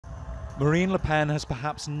Marine Le Pen has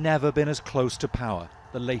perhaps never been as close to power,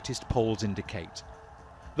 the latest polls indicate.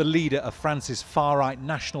 The leader of France's far-right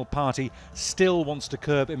National Party still wants to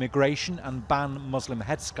curb immigration and ban Muslim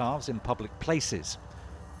headscarves in public places.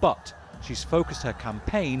 But she's focused her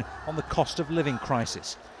campaign on the cost of living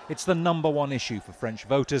crisis. It's the #1 issue for French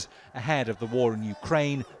voters ahead of the war in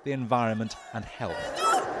Ukraine, the environment and health.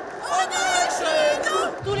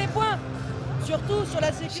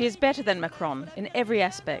 She is better than Macron in every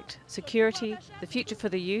aspect: security, the future for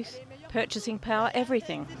the youth, purchasing power,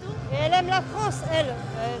 everything.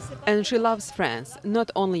 And she loves France,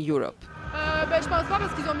 not only Europe.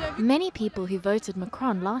 Many people who voted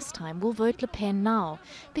Macron last time will vote Le Pen now,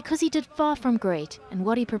 because he did far from great, and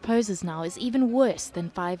what he proposes now is even worse than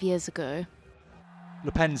 5 years ago.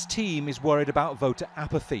 Le Pen's team is worried about voter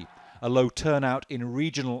apathy. A low turnout in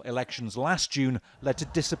regional elections last June led to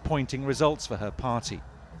disappointing results for her party.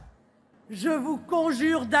 Je vous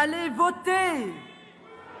conjure d'aller voter!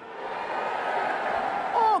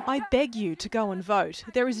 I beg you to go and vote.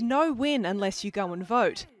 There is no win unless you go and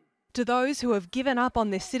vote. To those who have given up on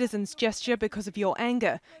this citizen's gesture because of your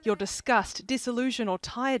anger, your disgust, disillusion or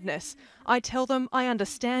tiredness, I tell them I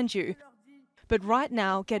understand you. But right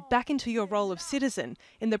now, get back into your role of citizen.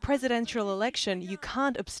 In the presidential election, you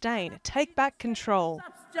can't abstain. Take back control.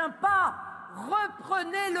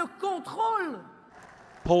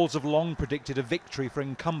 Polls have long predicted a victory for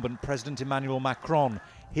incumbent President Emmanuel Macron.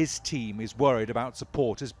 His team is worried about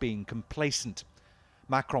supporters being complacent.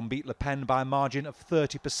 Macron beat Le Pen by a margin of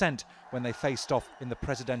 30% when they faced off in the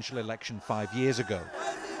presidential election 5 years ago.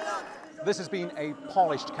 This has been a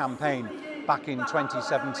polished campaign. Back in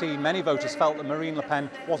 2017, many voters felt that Marine Le Pen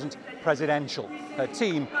wasn't presidential. Her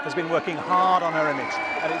team has been working hard on her image,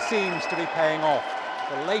 and it seems to be paying off.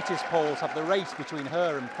 The latest polls have the race between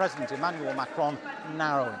her and President Emmanuel Macron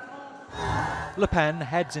narrowing. Le Pen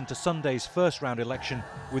heads into Sunday's first-round election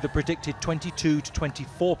with a predicted 22 to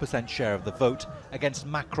 24% share of the vote against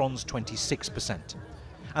Macron's 26%.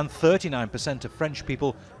 And 39% of French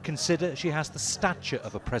people consider she has the stature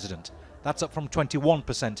of a president. That's up from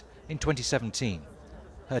 21% in 2017.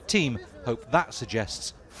 Her team hope that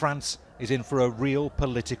suggests France is in for a real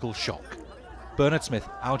political shock. Bernard Smith,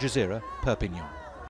 Al Jazeera, Perpignan.